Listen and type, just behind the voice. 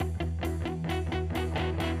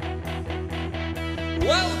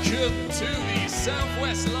Welcome to the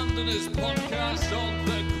Southwest Londoners podcast on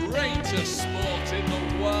the greatest sport in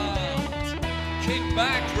the world. Kick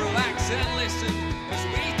back, relax and listen as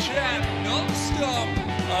we chat non-stop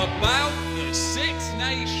about the Six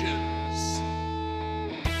Nations.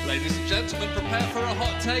 Ladies and gentlemen, prepare for a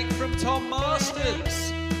hot take from Tom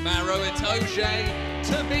Masters. Maro Itoje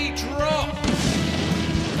to be dropped.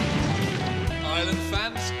 Ireland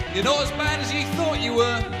fans, you're not as bad as you thought you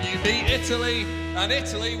were. You beat Italy, and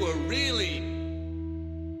Italy were really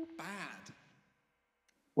bad.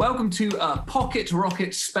 Welcome to a Pocket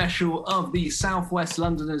Rocket special of the Southwest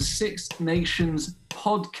Londoners Six Nations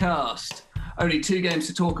podcast. Only two games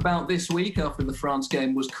to talk about this week after the France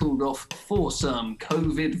game was called off for some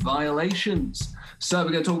COVID violations. So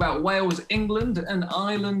we're going to talk about Wales, England, and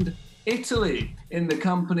Ireland, Italy, in the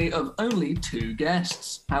company of only two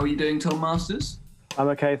guests. How are you doing, Tom Masters? I'm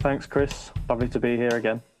okay, thanks, Chris. Lovely to be here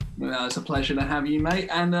again. Well, it's a pleasure to have you, mate.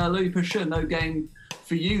 And Louis Pusher, no game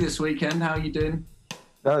for you this weekend. How are you doing?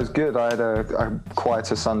 That was good. I had a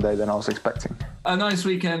quieter Sunday than I was expecting. A nice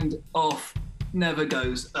weekend off never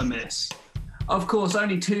goes amiss. Of course,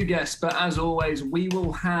 only two guests, but as always, we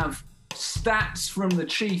will have stats from the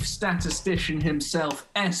chief statistician himself,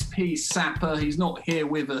 SP Sapper. He's not here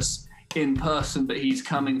with us in person, but he's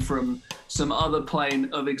coming from some other plane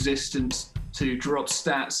of existence to drop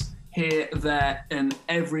stats here, there, and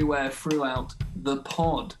everywhere throughout the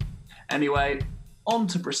pod. Anyway, on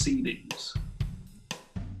to proceedings.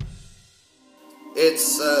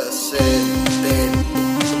 It's a sin bin.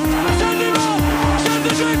 Send him off! Send the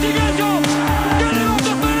drifting edge off! Get him off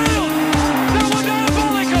the field! That was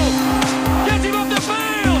diabolical! Get him off the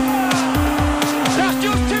field! That's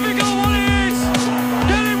just typical what it is!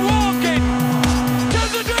 Get him walking!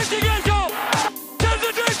 Send the drifting edge off! Send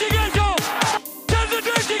the drifting edge off! Send the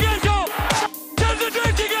drifting edge off! Send the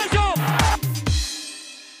drifting edge off!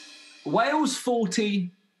 Wales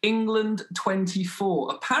 40, England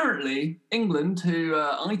 24. Apparently, England, who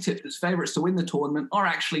I tipped as favourites to win the tournament, are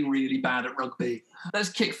actually really bad at rugby. Let's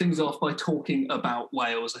kick things off by talking about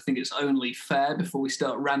Wales. I think it's only fair before we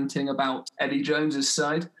start ranting about Eddie Jones's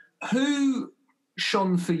side. Who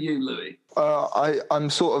shone for you, Louis? I'm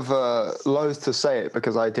sort of loath to say it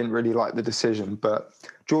because I didn't really like the decision, but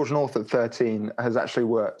George North at 13 has actually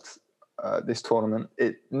worked this tournament.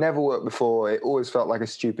 It never worked before. It always felt like a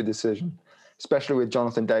stupid decision, especially with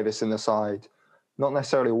Jonathan Davies in the side. Not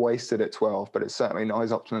necessarily wasted at 12, but it's certainly not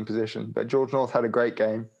his optimum position. But George North had a great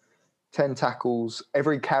game. 10 tackles.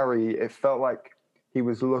 Every carry, it felt like he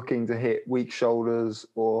was looking to hit weak shoulders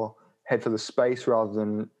or head for the space rather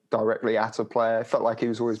than directly at a player. It felt like he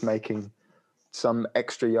was always making some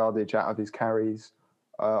extra yardage out of his carries.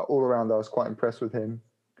 All around, I was quite impressed with him.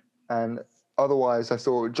 And otherwise, I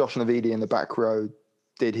thought Josh Navidi in the back row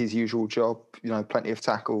did his usual job. Plenty of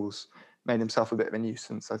tackles. Made himself a bit of a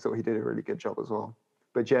nuisance. I thought he did a really good job as well.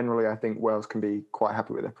 But generally, I think Wales can be quite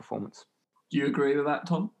happy with their performance. Do you agree with that,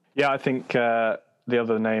 Tom? Yeah, I think the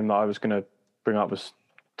other name that I was going to bring up was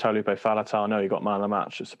Tolupe Faletau. I know he got man of the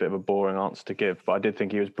match. It's a bit of a boring answer to give, but I did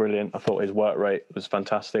think he was brilliant. I thought his work rate was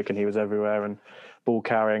fantastic and he was everywhere and ball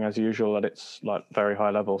carrying as usual at its like very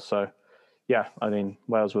high level. So, yeah, I mean,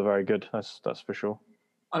 Wales were very good. That's for sure.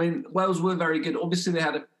 I mean, Wales were very good. Obviously, they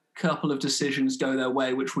had a couple of decisions go their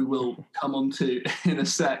way, which we will come on to in a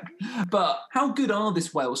sec. But how good are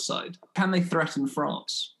this Wales side? Can they threaten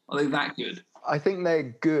France? Are they that good? I think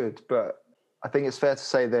they're good, but I think it's fair to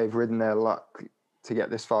say they've ridden their luck to get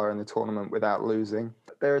this far in the tournament without losing.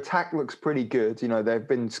 Their attack looks pretty good. They've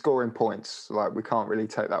been scoring points. Like, we can't really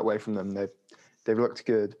take that away from them. They've looked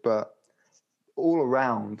good, but all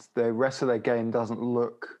around, the rest of their game doesn't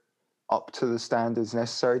look up to the standards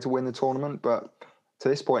necessary to win the tournament. But to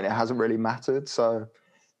this point, it hasn't really mattered. So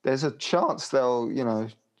there's a chance they'll,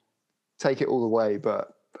 take it all the way.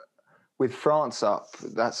 But with France up,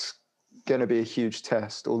 that's going to be a huge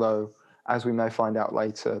test. Although, as we may find out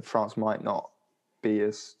later, France might not be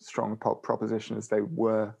as strong a proposition as they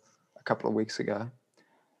were a couple of weeks ago.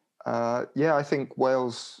 I think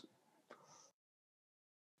Wales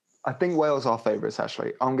are favourites,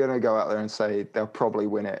 actually. I'm going to go out there and say they'll probably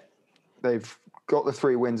win it. They've got the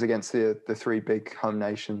 3 wins against the 3 big home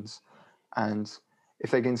nations. And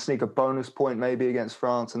if they can sneak a bonus point maybe against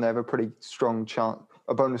France, and they have a pretty strong chance,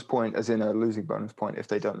 a bonus point as in a losing bonus point if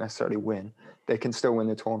they don't necessarily win, they can still win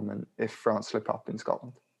the tournament if France slip up in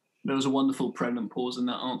Scotland. There was a wonderul pregnant pause in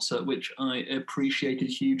that answer, which I appreciated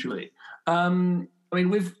hugely.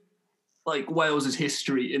 With Wales'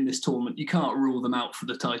 history in this tournament, you can't rule them out for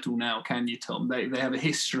the title now, can you, Tom? They have a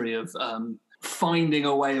history of finding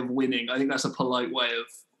a way of winning. I think that's a polite way of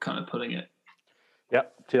kind of putting it.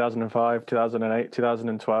 Yep, 2005, 2008,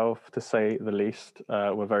 2012, to say the least,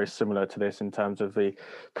 were very similar to this in terms of the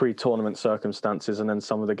pre-tournament circumstances and then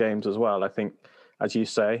some of the games as well. I think, as you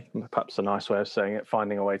say, perhaps a nice way of saying it,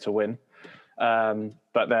 finding a way to win.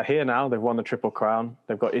 But they're here now. They've won the Triple Crown.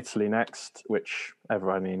 They've got Italy next, which if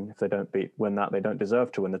they don't win that, they don't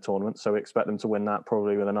deserve to win the tournament. So we expect them to win that,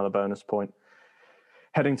 probably with another bonus point.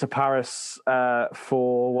 Heading to Paris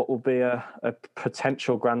for what will be a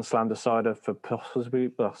potential Grand Slam decider for possibly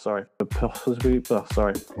both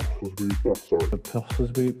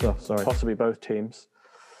teams.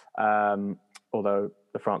 Although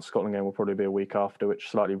the France-Scotland game will probably be a week after, which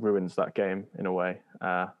slightly ruins that game in a way.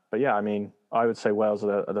 But yeah, I mean, I would say Wales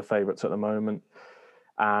are the favourites at the moment.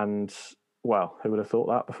 And, well, who would have thought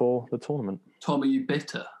that before the tournament? Tom, are you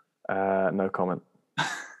bitter? No comment.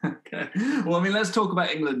 Okay. Well, I mean, let's talk about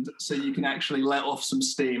England so you can actually let off some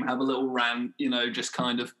steam, have a little rant, just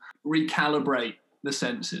kind of recalibrate the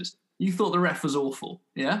senses. You thought the ref was awful,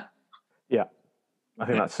 yeah? Yeah. I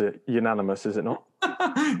think that's unanimous, is it not?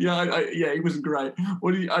 Yeah, he wasn't great.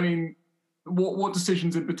 What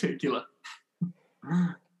decisions in particular?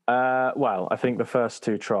 Well, I think the first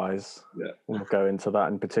two tries, we'll go into that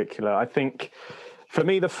in particular. I think, for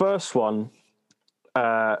me, the first one,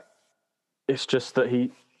 it's just that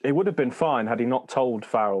it would have been fine had he not told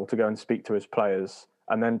Farrell to go and speak to his players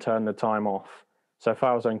and then turn the time off. So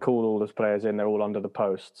Farrell's then called all his players in, they're all under the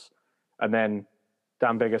posts. And then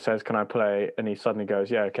Dan Biggar says, can I play? And he suddenly goes,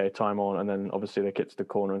 yeah, okay, time on. And then obviously they get to the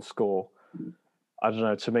corner and score. I don't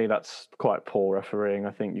know, to me, that's quite poor refereeing.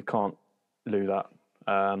 I think you can't do that.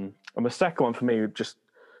 And the second one for me,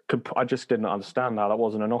 I just didn't understand how that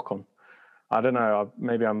wasn't a knock-on. I don't know,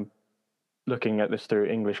 maybe I'm looking at this through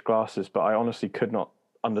English glasses, but I honestly could not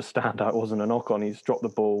understand how it wasn't a knock-on. He's dropped the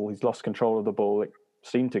ball, he's lost control of the ball, it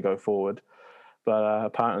seemed to go forward, but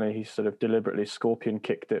apparently he sort of deliberately scorpion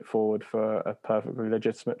kicked it forward for a perfectly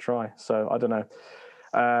legitimate try. So I don't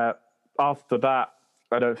know. After that,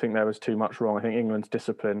 I don't think there was too much wrong. I think England's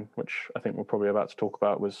discipline, which I think we're probably about to talk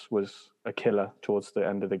about, was a killer towards the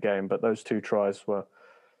end of the game, but those two tries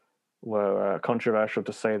were controversial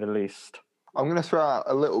to say the least. I'm going to throw out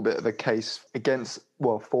a little bit of a case against,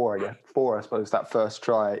 four, I suppose, that first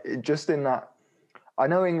try. Just in that, I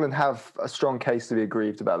know England have a strong case to be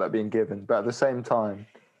aggrieved about that being given, but at the same time,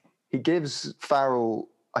 he gives Farrell,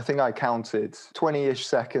 I think I counted, 20-ish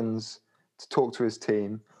seconds to talk to his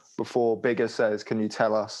team before Biggar says, can you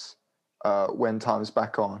tell us when time's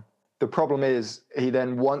back on? The problem is, he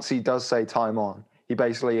then, once he does say time on, he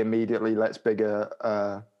basically immediately lets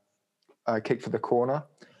Biggar kick for the corner.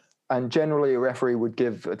 And generally, a referee would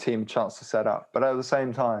give a team a chance to set up. But at the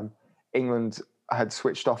same time, England had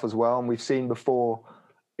switched off as well. And we've seen before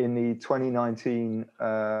in the 2019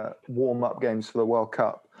 warm-up games for the World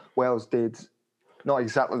Cup, Wales did not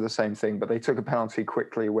exactly the same thing, but they took a penalty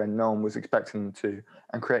quickly when no one was expecting them to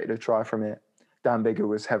and created a try from it. Dan Biggar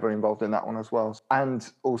was heavily involved in that one as well. And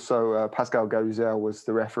also Pascal Garuzel was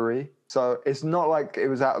the referee. So it's not like it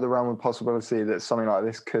was out of the realm of possibility that something like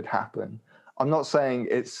this could happen. I'm not saying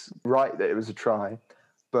it's right that it was a try,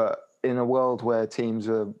 but in a world where teams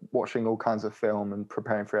are watching all kinds of film and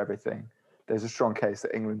preparing for everything, there's a strong case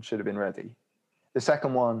that England should have been ready. The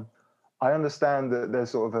second one, I understand that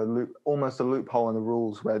there's sort of almost a loophole in the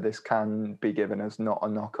rules where this can be given as not a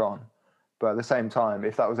knock-on. But at the same time,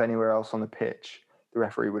 if that was anywhere else on the pitch, the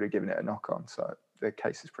referee would have given it a knock-on. So the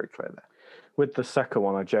case is pretty clear there. With the second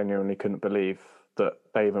one, I genuinely couldn't believe that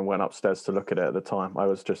they even went upstairs to look at it at the time. I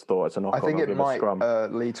just thought it's a knock-on. I think it might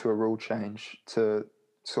lead to a rule change to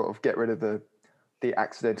sort of get rid of the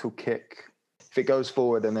accidental kick. If it goes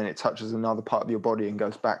forward and then it touches another part of your body and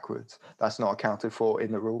goes backwards, that's not accounted for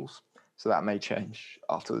in the rules. So that may change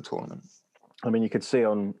after the tournament. I mean, you could see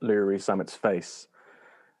on Louis Sammet's face,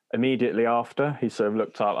 immediately after, he sort of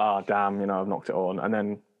looked up, damn, I've knocked it on. And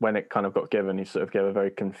then when it kind of got given, he sort of gave a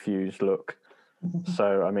very confused look.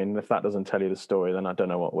 So, I mean, if that doesn't tell you the story, then I don't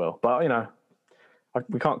know what will. But,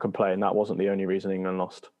 we can't complain. That wasn't the only reason England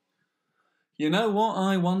lost. You know what?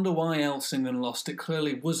 I wonder why else England lost. It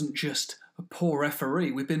clearly wasn't just a poor referee.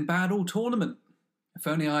 We've been bad all tournament. If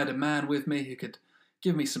only I had a man with me who could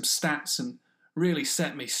give me some stats and really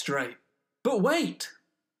set me straight. But wait,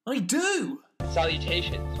 I do!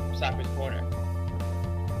 Salutations from Sapper's Corner.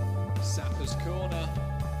 Sapper's Corner.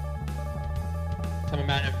 Some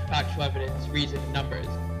amount of factual evidence, reason, numbers.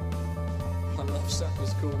 I love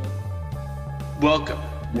Sapper's Corner. Welcome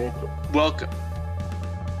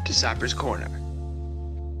to Sapper's Corner.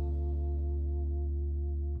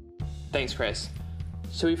 Thanks, Chris.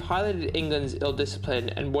 So we've highlighted England's ill discipline,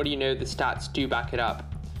 and what do you know, the stats do back it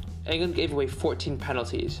up. England gave away 14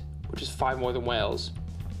 penalties, which is 5 more than Wales.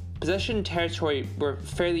 Possession and territory were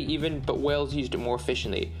fairly even, but Wales used it more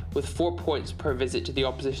efficiently, with 4 points per visit to the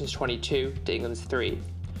opposition's 22 to England's 3.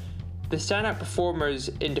 The standout performers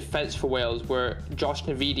in defence for Wales were Josh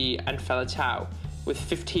Navidi and Faletau, with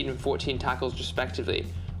 15 and 14 tackles respectively,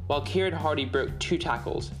 while Kieran Hardy broke 2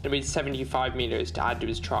 tackles and made 75 metres to add to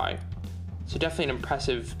his try. So definitely an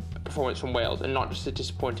impressive performance from Wales, and not just a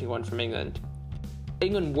disappointing one from England.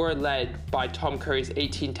 England were led by Tom Curry's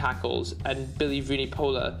 18 tackles, and Billy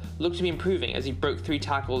Vunipola looked to be improving as he broke 3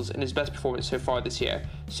 tackles in his best performance so far this year,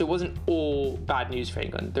 so it wasn't all bad news for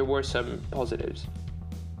England. There were some positives.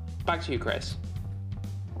 Back to you, Chris.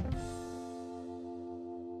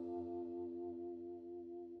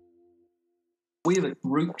 We had a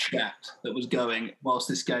group chat that was going whilst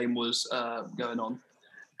this game was going on.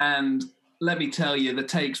 And let me tell you, the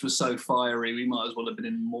takes were so fiery, we might as well have been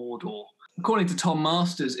in Mordor. According to Tom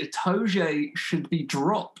Masters, Itoje should be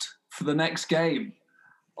dropped for the next game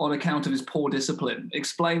on account of his poor discipline.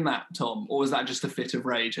 Explain that, Tom, or was that just a fit of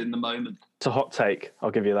rage in the moment? It's a hot take,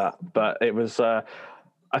 I'll give you that. But it was,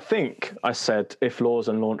 I think I said if Laws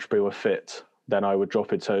and Launchbury were fit, then I would drop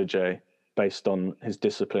Itoje based on his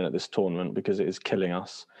discipline at this tournament, because it is killing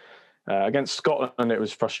us. Against Scotland, it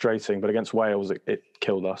was frustrating, but against Wales, it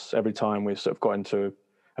killed us. Every time we sort of got into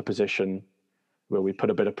a position where we put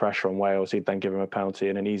a bit of pressure on Wales, he'd then give him a penalty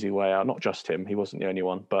in an easy way out. Not just him, he wasn't the only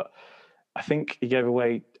one, but I think he gave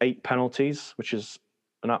away 8 penalties, which is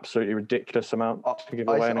an absolutely ridiculous amount to give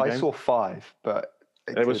away in a game. I saw 5, but...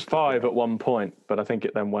 It was 5 at one point, but I think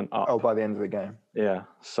it then went up. Oh, by the end of the game. Yeah,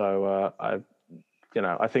 so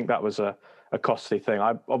I think that was a costly thing.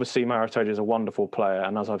 Obviously, Maro Itoje is a wonderful player,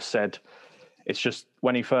 and as I've said, it's just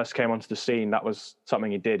when he first came onto the scene, that was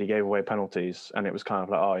something he did. He gave away penalties, and it was kind of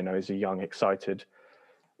like, he's a young, excited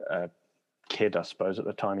kid, I suppose, at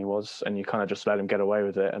the time he was, and you kind of just let him get away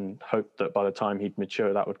with it and hope that by the time he'd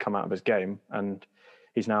mature, that would come out of his game. And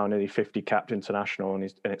he's now nearly 50 capped international, and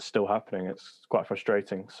it's still happening. It's quite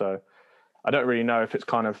frustrating. So I don't really know if it's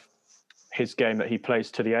kind of his game that he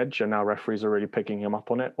plays to the edge, and now referees are really picking him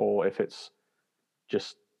up on it, or if it's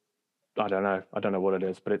just, I don't know what it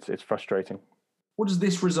is, but it's frustrating. What does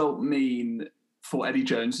this result mean for Eddie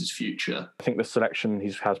Jones's future? I think the selection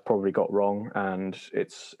he has probably got wrong, and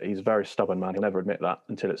he's a very stubborn man. He'll never admit that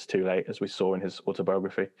until it's too late, as we saw in his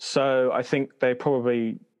autobiography. So I think they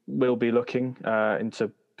probably will be looking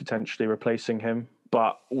into potentially replacing him.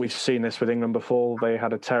 But we've seen this with England before. They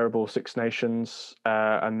had a terrible Six Nations,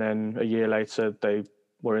 and then a year later they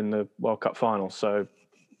were in the World Cup final. So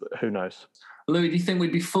who knows? Louis, do you think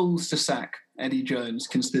we'd be fools to sack Eddie Jones,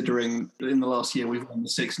 considering in the last year we've won the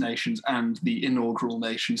Six Nations and the inaugural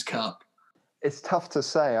Nations Cup? It's tough to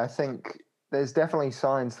say. I think there's definitely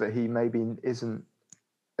signs that he maybe isn't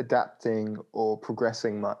adapting or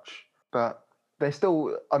progressing much. But they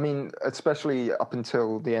still, especially up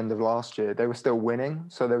until the end of last year, they were still winning.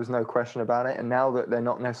 So there was no question about it. And now that they're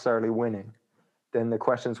not necessarily winning, then the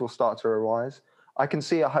questions will start to arise. I can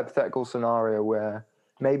see a hypothetical scenario where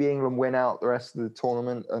maybe England win out the rest of the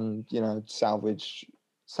tournament and, salvage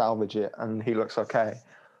it and he looks okay.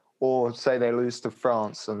 Or say they lose to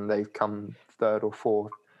France and they've come 3rd or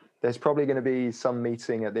 4th. There's probably going to be some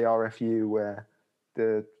meeting at the RFU where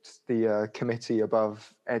the committee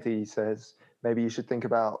above Eddie says, maybe you should think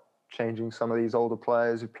about changing some of these older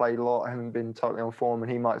players who played a lot, haven't been totally on form.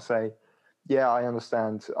 And he might say, yeah, I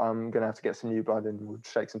understand. I'm going to have to get some new blood and we'll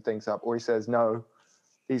shake some things up. Or he says, no,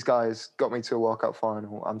 these guys got me to a World Cup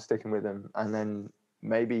final. I'm sticking with them. And then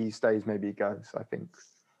maybe he stays, maybe he goes. I think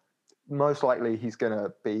most likely he's going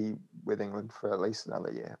to be with England for at least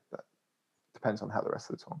another year. But depends on how the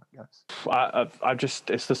rest of the tournament goes.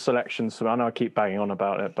 It's the selections. So I know I keep banging on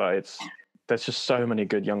about it, but there's just so many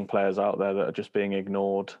good young players out there that are just being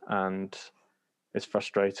ignored, and it's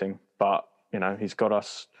frustrating. But, he's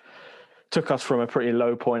took us from a pretty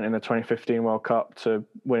low point in the 2015 World Cup to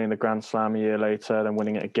winning the Grand Slam a year later, then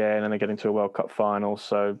winning it again, and then getting to a World Cup final.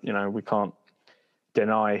 So, we can't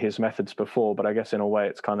deny his methods before, but I guess in a way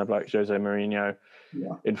it's kind of like Jose Mourinho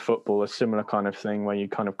in football, a similar kind of thing where you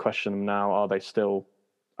kind of question them now, are they still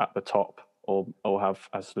at the top, or have,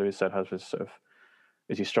 as Louis said,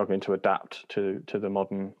 is he struggling to adapt to the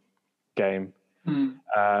modern game?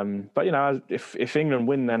 But if England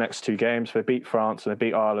win their next 2 games, if they beat France and they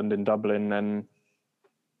beat Ireland in Dublin,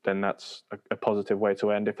 then that's a positive way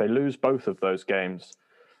to end. If they lose both of those games,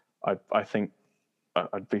 I think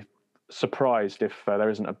I'd be surprised if there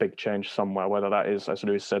isn't a big change somewhere, whether that is, as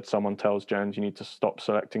Louis said, someone tells Jones you need to stop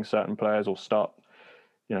selecting certain players or start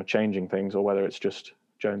changing things, or whether it's just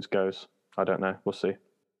Jones goes. I don't know. We'll see.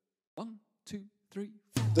 1, 2, 3,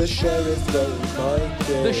 The sheriff don't mind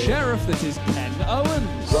it. The sheriff that is Ken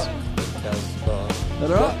Owens. Rock the Casbah.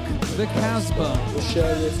 Rock the Casbah. The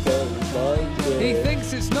sheriff don't mind it. He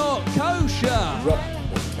thinks it's not kosher. Rock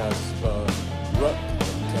the Casbah. Rock the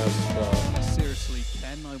Casbah. Seriously,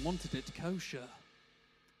 Ken, I wanted it kosher.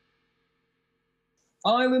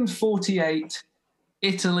 Ireland 48,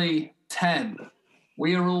 Italy 10.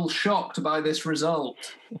 We are all shocked by this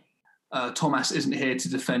result. Thomas isn't here to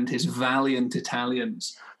defend his valiant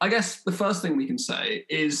Italians. I guess the first thing we can say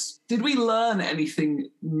is, did we learn anything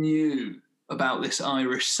new about this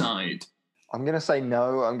Irish side? I'm going to say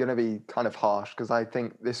no. I'm going to be kind of harsh because I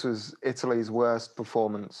think this was Italy's worst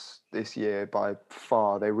performance this year by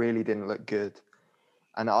far. They really didn't look good.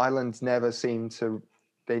 And Ireland never seemed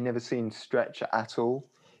stretch at all.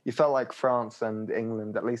 You felt like France and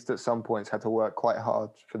England, at least at some points, had to work quite hard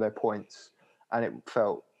for their points. And it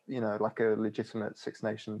felt, like a legitimate Six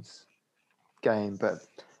Nations game. But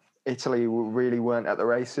Italy really weren't at the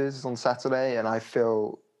races on Saturday. And I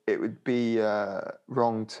feel it would be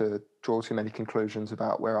wrong to draw too many conclusions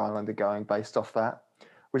about where Ireland are going based off that,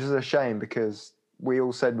 which is a shame because we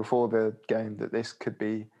all said before the game that this could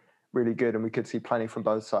be really good and we could see plenty from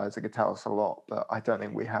both sides that could tell us a lot, but I don't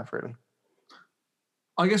think we have really.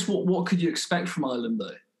 I guess what could you expect from Ireland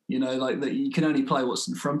though? That you can only play what's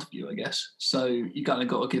in front of you, I guess. So you kind of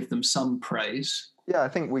got to give them some praise. Yeah, I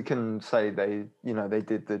think we can say they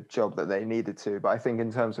did the job that they needed to, but I think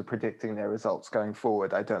in terms of predicting their results going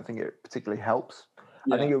forward, I don't think it particularly helps.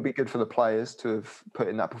 Yeah. I think it would be good for the players to have put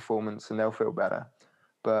in that performance and they'll feel better.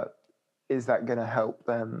 But is that going to help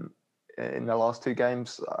them in the last two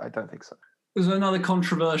games? I don't think so. Was there another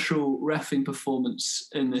controversial reffing performance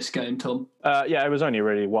in this game, Tom? Yeah, it was only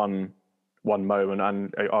really one moment,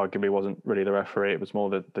 and it arguably wasn't really the referee. It was more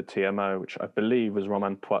the TMO, which I believe was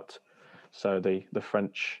Romain Poit. So the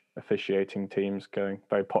French officiating team's going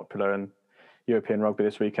very popular in European rugby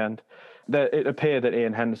this weekend. It appeared that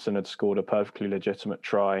Ian Henderson had scored a perfectly legitimate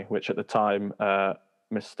try, which at the time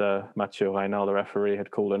Mr. Mathieu Reynal, the referee,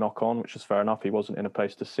 had called a knock-on, which is fair enough. He wasn't in a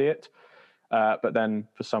place to see it. But then,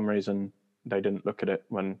 for some reason, they didn't look at it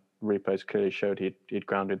when replays clearly showed he'd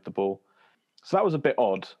grounded the ball. So that was a bit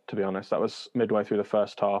odd, to be honest. That was midway through the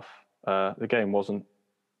first half. The game wasn't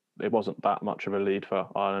that much of a lead for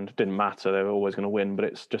Ireland. It didn't matter. They were always going to win, but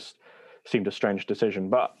it just seemed a strange decision.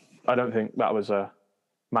 But I don't think that was a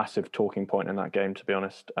massive talking point in that game, to be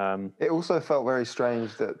honest. It also felt very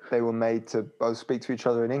strange that they were made to both speak to each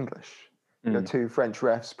other in English. Two French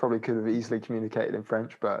refs probably could have easily communicated in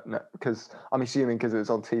French, but no, because I'm assuming because it was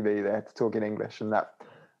on TV, they had to talk in English, and that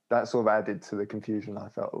sort of added to the confusion, I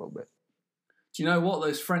felt, a little bit. Do you know what?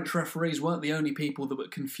 Those French referees weren't the only people that were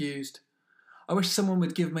confused. I wish someone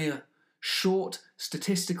would give me a short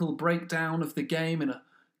statistical breakdown of the game in a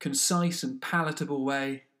concise and palatable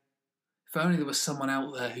way. If only there was someone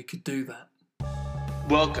out there who could do that.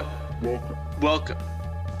 Welcome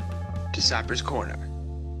to Sapper's Corner.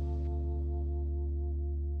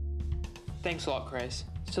 Thanks a lot, Chris.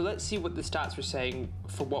 So let's see what the stats were saying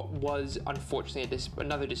for what was, unfortunately,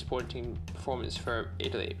 another disappointing performance for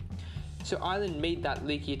Italy. So Ireland made that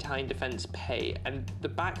leaky Italian defence pay, and the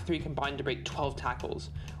back three combined to break 12 tackles,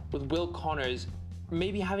 with Will Connors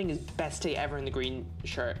maybe having his best day ever in the green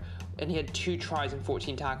shirt, and he had 2 tries and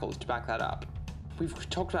 14 tackles to back that up. We've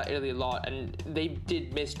talked about Italy a lot, and they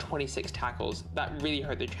did miss 26 tackles. That really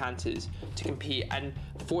hurt their chances to compete, and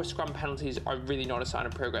 4 scrum penalties are really not a sign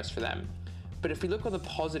of progress for them. But if we look on the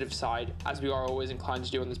positive side, as we are always inclined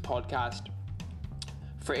to do on this podcast,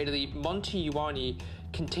 for Italy, Monty Ioane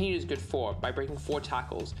continued his good form by breaking 4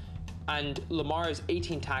 tackles, and Lamara's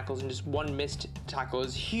 18 tackles and just 1 missed tackle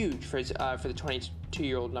is huge for the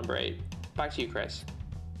 22-year-old number 8. Back to you, Chris.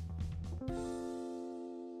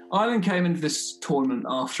 Ireland came into this tournament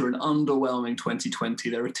after an underwhelming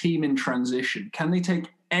 2020. They're a team in transition. Can they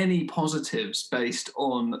take any positives based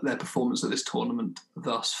on their performance at this tournament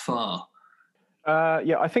thus far?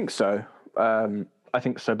 Yeah, I think so.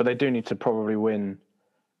 But they do need to probably win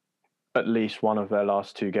at least one of their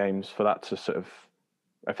last 2 games for that to sort of...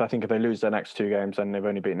 If they lose their next 2 games and they've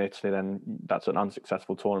only beaten Italy, then that's an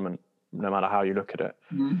unsuccessful tournament, no matter how you look at it.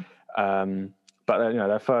 Mm-hmm. But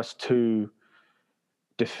their first 2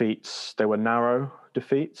 defeats, they were narrow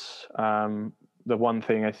defeats. The one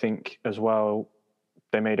thing I think as well,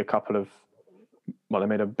 they made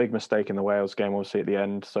a big mistake in the Wales game, obviously, at the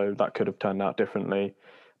end, so that could have turned out differently.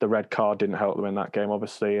 The red card didn't help them in that game,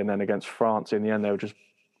 obviously, and then against France, in the end, they were just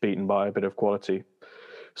beaten by a bit of quality.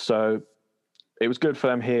 So it was good for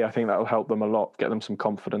them here. I think that will help them a lot, get them some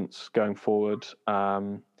confidence going forward.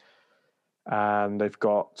 And they've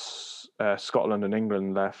got Scotland and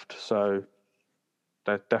England left, so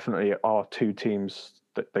there definitely are two teams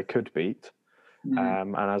that they could beat.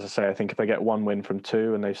 And as I say, I think if they get one win from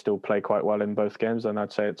two and they still play quite well in both games, then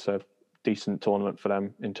I'd say it's a decent tournament for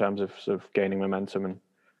them in terms of sort of gaining momentum and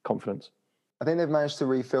confidence. I think they've managed to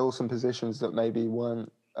refill some positions that maybe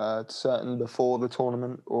weren't certain before the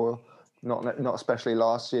tournament, or not especially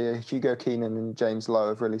last year. Hugo Keenan and James Lowe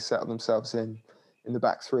have really settled themselves in the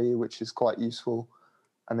back three, which is quite useful.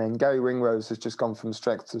 And then Gary Ringrose has just gone from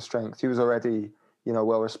strength to strength. He was already,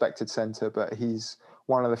 well-respected centre, but he's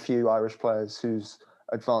one of the few Irish players who's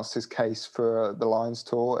advanced his case for the Lions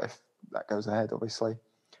tour, if that goes ahead, obviously.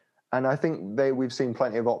 And I think we've seen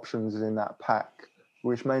plenty of options in that pack,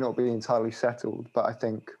 which may not be entirely settled, but I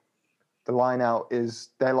think their line out is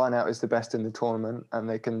the best in the tournament, and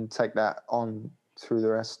they can take that on through the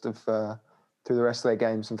rest of their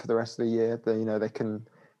games and for the rest of the year. They can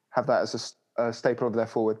have that as a staple of their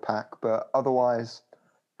forward pack, but otherwise,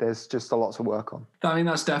 there's just a lot to work on. I mean,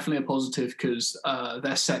 that's definitely a positive because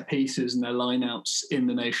their set pieces and their lineouts in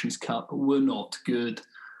the Nations Cup were not good.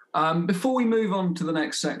 Before we move on to the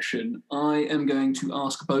next section, I am going to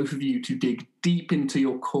ask both of you to dig deep into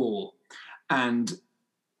your core and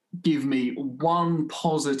give me one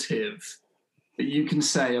positive that you can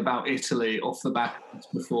say about Italy off the back of its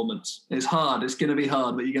performance. It's hard. It's going to be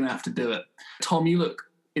hard, but you're going to have to do it. Tom, you look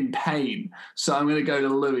in pain, so I'm going to go to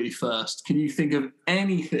Louis first. Can you think of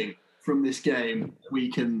anything from this game we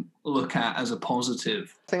can look at as a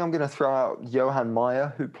positive? I think I'm going to throw out Johan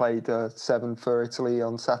Meyer, who played 7 for Italy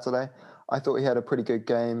on Saturday. I thought he had a pretty good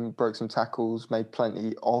game, broke some tackles, made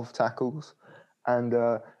plenty of tackles. And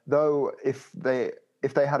though if they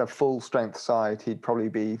had a full strength side, he'd probably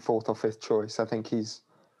be 4th or 5th choice. I think he's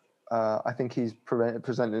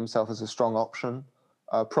presented himself as a strong option,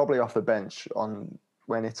 probably off the bench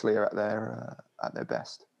when Italy are at their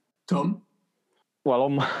best. Tom? Well,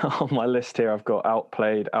 on my list here, I've got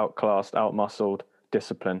outplayed, outclassed, outmuscled,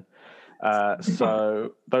 discipline.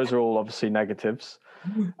 So those are all obviously negatives.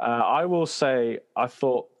 I will say I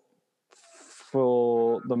thought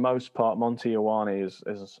for the most part, Monty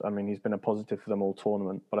Ioane he's been a positive for them all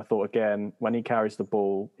tournament. But I thought, again, when he carries the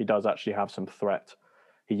ball, he does actually have some threat.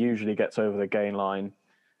 He usually gets over the gain line,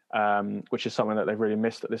 which is something that they've really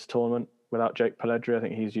missed at this tournament. Without Jake Pelledri, I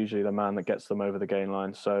think he's usually the man that gets them over the gain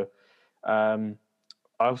line. So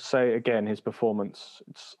I'll say, again, his performance,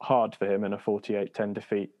 it's hard for him in a 48-10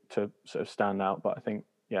 defeat to sort of stand out. But I think,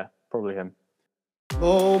 yeah, probably him.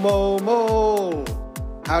 Mo, mo, mo.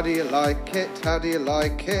 How do you like it? How do you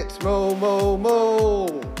like it? Mo, mo, mo.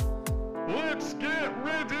 Let's get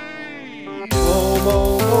ready! Mo,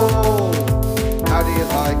 mo, mo. How do you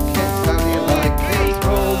like it? How do you like it?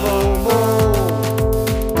 Mo, mo, mo.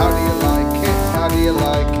 How do you like it? How do you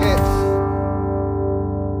like it?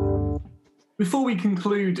 Before we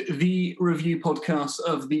conclude the review podcast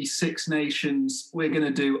of the Six Nations, we're going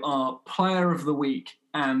to do our Player of the Week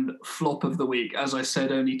and Flop of the Week. As I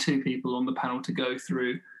said, only 2 people on the panel to go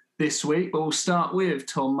through this week, but we'll start with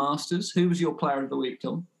Tom Masters. Who was your Player of the Week,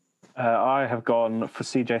 Tom? I have gone for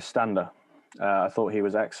CJ Stander. I thought he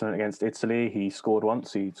was excellent against Italy. He scored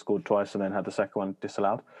once, he scored twice, and then had the second one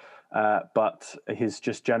disallowed. But his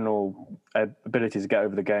just general ability to get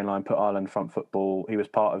over the gain line, put Ireland front football, he was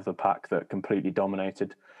part of the pack that completely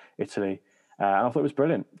dominated Italy. And I thought it was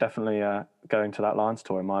brilliant. Definitely going to that Lions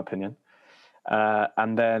tour, in my opinion.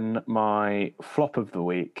 And then my flop of the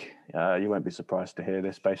week, you won't be surprised to hear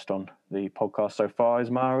this based on the podcast so far,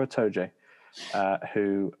 is Maro Itoje,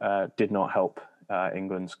 who did not help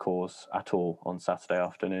England's cause at all on Saturday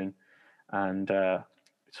afternoon. And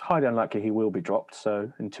it's highly unlikely he will be dropped.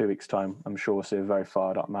 So in 2 weeks' time, I'm sure we'll see a very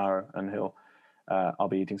fired up Maro, and I'll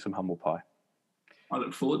be eating some humble pie. I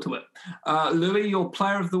look forward to it. Louis, your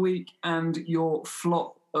Player of the Week and your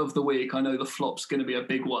Flop of the Week. I know the flop's going to be a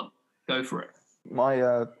big one. Go for it.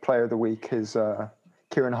 My Player of the Week is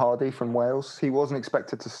Kieran Hardy from Wales. He wasn't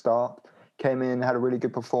expected to start. Came in, had a really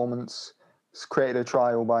good performance, created a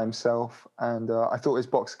try all by himself, and I thought his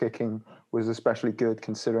box kicking was especially good,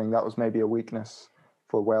 considering that was maybe a weakness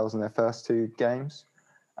for Wales in their first 2 games.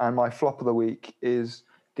 And my flop of the week is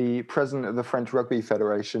the president of the French Rugby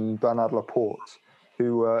Federation, Bernard Laporte,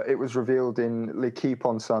 who it was revealed in L'Equipe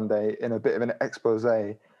on Sunday in a bit of an expose,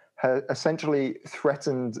 had essentially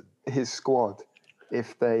threatened his squad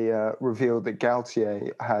if they revealed that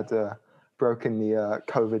Galtier had broken the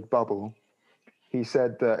COVID bubble. He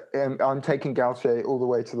said that I'm taking Galtier all the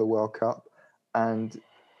way to the World Cup, and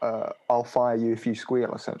I'll fire you if you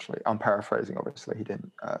squeal, essentially. I'm paraphrasing, obviously. He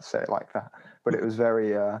didn't say it like that. But it was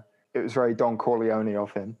very Don Corleone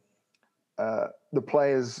of him. The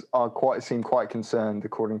players seem quite concerned,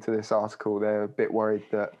 according to this article. They're a bit worried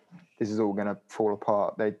that this is all going to fall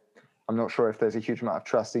apart. I'm not sure if there's a huge amount of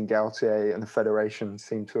trust in Galtier, and the federation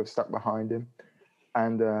seem to have stuck behind him.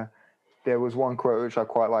 And there was one quote which I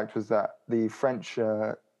quite liked, was that the French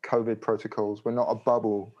COVID protocols were not a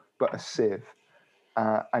bubble, but a sieve.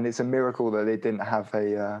 And it's a miracle that they didn't have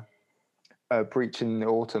a breach in the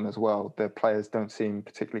autumn as well. The players don't seem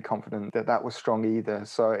particularly confident that was strong either.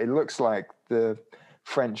 So it looks like the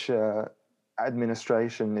French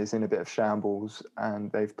administration is in a bit of shambles,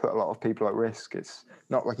 and they've put a lot of people at risk. It's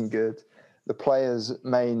not looking good. The players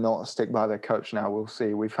may not stick by their coach now. We'll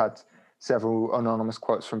see. We've had several anonymous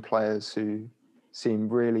quotes from players who seem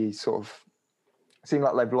really seem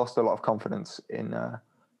like they've lost a lot of confidence in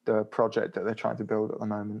the project that they're trying to build at the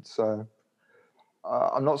moment. So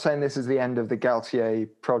I'm not saying this is the end of the Galtier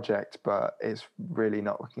project, but it's really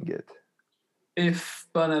not looking good. If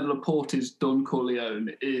Bernard Laporte is Don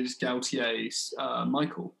Corleone, is Galtier's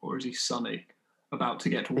Michael, or is he Sonny about to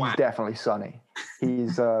get whacked? He's definitely Sonny.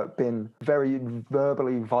 He's been very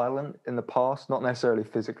verbally violent in the past, not necessarily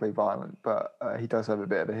physically violent, but he does have a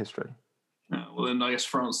bit of a history. Well, then I guess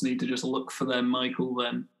France need to just look for their Michael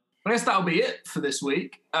then. I guess that'll be it for this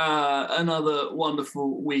week. Another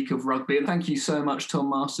wonderful week of rugby. And thank you so much, Tom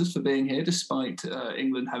Masters, for being here, despite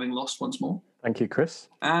England having lost once more. Thank you, Chris.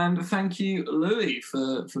 And thank you, Louis,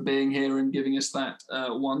 for being here and giving us that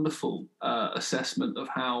wonderful assessment of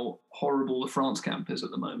how horrible the France camp is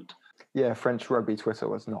at the moment. Yeah, French rugby Twitter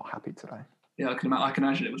was not happy today. Yeah, I can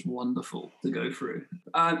imagine it was wonderful to go through.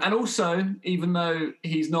 And also, even though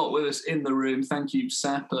he's not with us in the room, thank you,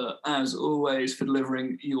 Sapper, as always, for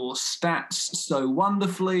delivering your stats so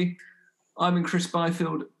wonderfully. I'm in Chris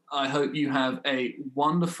Byfield. I hope you have a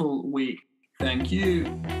wonderful week. Thank you.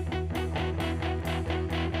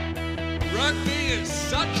 Rugby is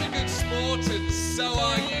such a good sport, and so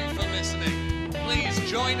are you for listening. Please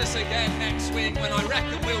join us again next week, when I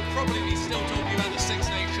reckon we'll probably be still talking about the Six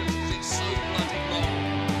Nations, because it's so bloody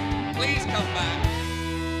long. Please come back.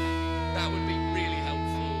 That would be